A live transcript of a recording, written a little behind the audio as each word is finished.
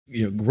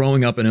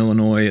growing up in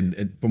Illinois,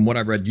 and from what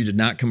I read, you did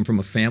not come from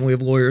a family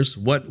of lawyers.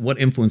 What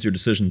influenced your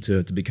decision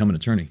to become an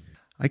attorney?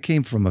 I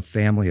came from a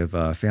family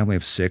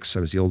of six. I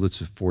was the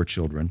oldest of four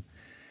children,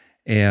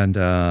 and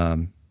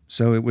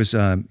so it was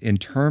in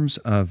terms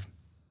of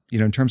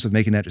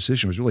making that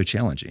decision, it was really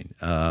challenging.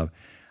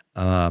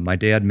 My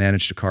dad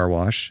managed a car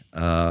wash.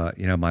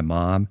 My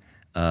mom,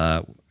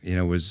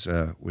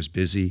 was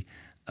busy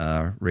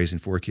raising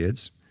four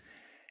kids.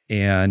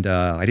 And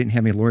I didn't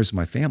have any lawyers in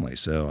my family,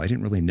 so I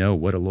didn't really know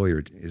what a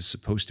lawyer is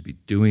supposed to be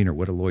doing or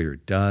what a lawyer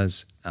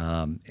does.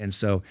 And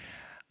so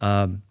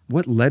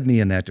what led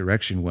me in that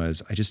direction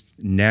was I just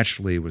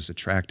naturally was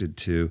attracted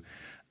to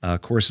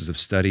courses of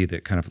study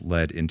that kind of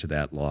led into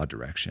that law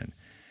direction.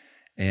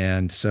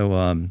 And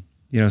so,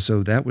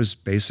 so that was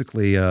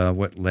basically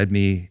what led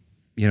me,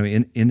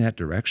 in that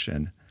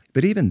direction.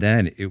 But even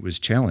then, it was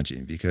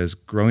challenging because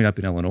growing up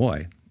in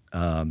Illinois,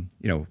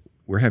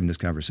 we're having this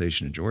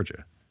conversation in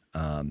Georgia.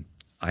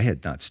 I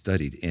had not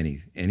studied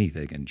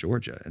anything in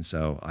Georgia. And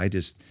so I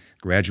just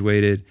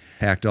graduated,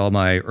 packed all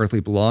my earthly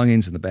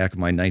belongings in the back of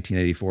my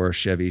 1984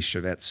 Chevy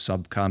Chevette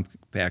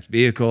subcompact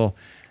vehicle,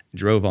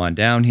 drove on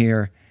down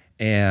here,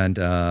 and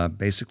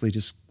basically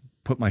just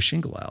put my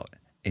shingle out.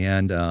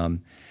 And,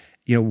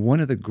 one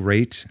of the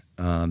great,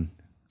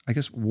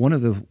 one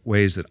of the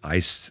ways that I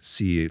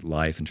see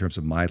life in terms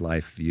of my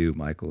life view,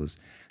 Michael, is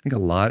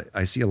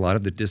I see a lot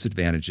of the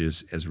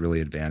disadvantages as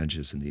really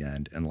advantages in the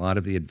end. And a lot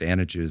of the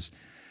advantages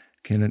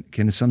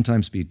can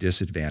sometimes be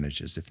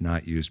disadvantages if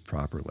not used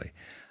properly.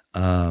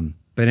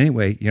 But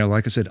anyway,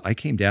 like I said, I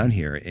came down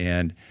here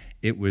and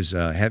it was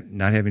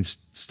not having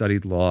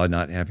studied law,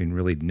 not having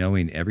really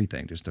knowing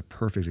everything, just a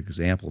perfect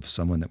example of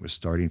someone that was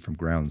starting from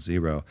ground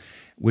zero,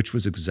 which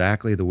was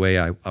exactly the way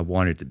I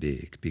wanted to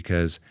be,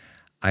 because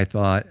I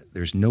thought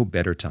there's no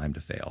better time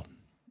to fail.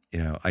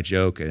 I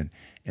joke and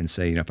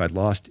say, if I'd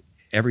lost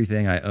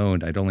everything I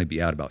owned, I'd only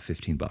be out about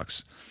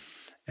 $15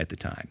 at the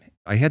time.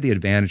 I had the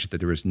advantage that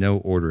there was no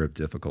order of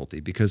difficulty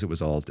because it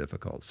was all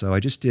difficult. So I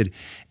just did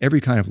every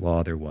kind of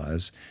law there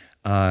was.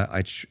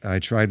 I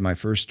tried my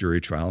first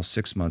jury trial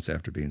 6 months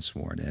after being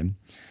sworn in,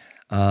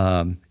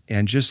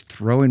 and just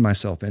throwing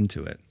myself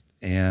into it.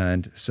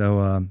 And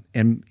so,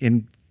 and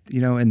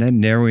then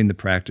narrowing the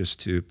practice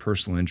to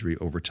personal injury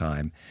over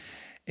time.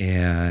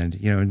 And,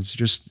 and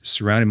just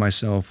surrounding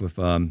myself with,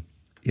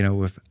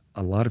 with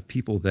a lot of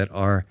people that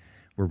were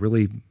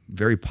really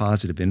very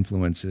positive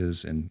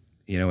influences and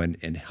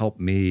help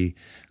me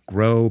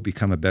grow,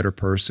 become a better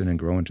person, and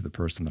grow into the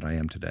person that I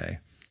am today.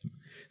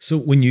 So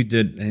when you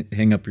did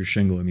hang up your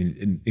shingle,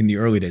 in the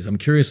early days, I'm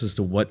curious as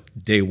to what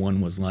day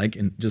one was like,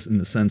 and just in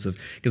the sense of,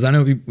 because I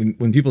know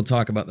when people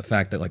talk about the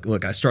fact that, like,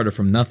 look, I started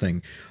from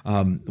nothing,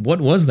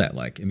 what was that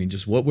like?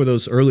 Just what were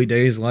those early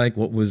days like?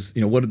 What was,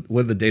 what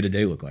did the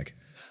day-to-day look like?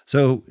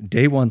 So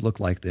day one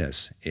looked like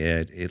this.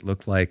 It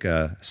looked like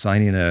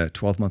signing a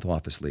 12-month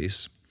office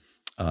lease,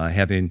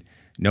 having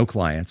no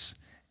clients.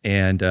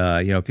 And,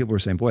 people were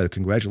saying, boy,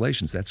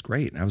 congratulations, that's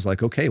great. And I was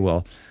like, okay,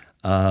 well,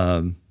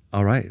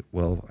 all right,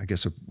 well, I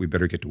guess we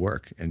better get to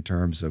work in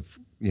terms of,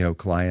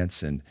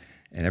 clients and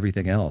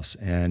everything else.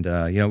 And,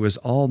 it was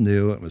all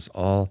new. It was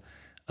all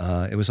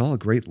a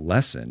great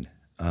lesson,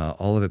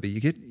 all of it. But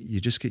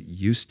you just get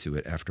used to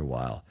it after a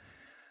while.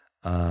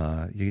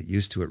 You get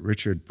used to it.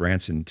 Richard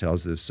Branson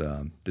tells this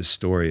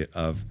story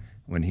of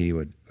when he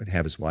would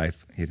have his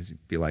wife, he'd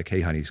be like,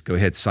 hey, honey, go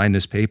ahead, sign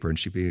this paper. And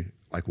she'd be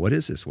like, what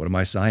is this? What am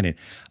I signing?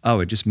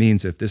 Oh, it just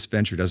means if this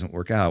venture doesn't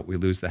work out, we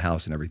lose the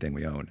house and everything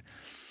we own.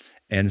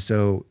 And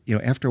so,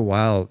 after a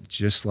while,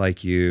 just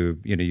like you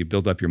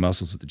build up your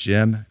muscles at the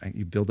gym,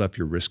 you build up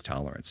your risk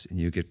tolerance and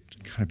you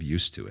get kind of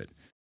used to it.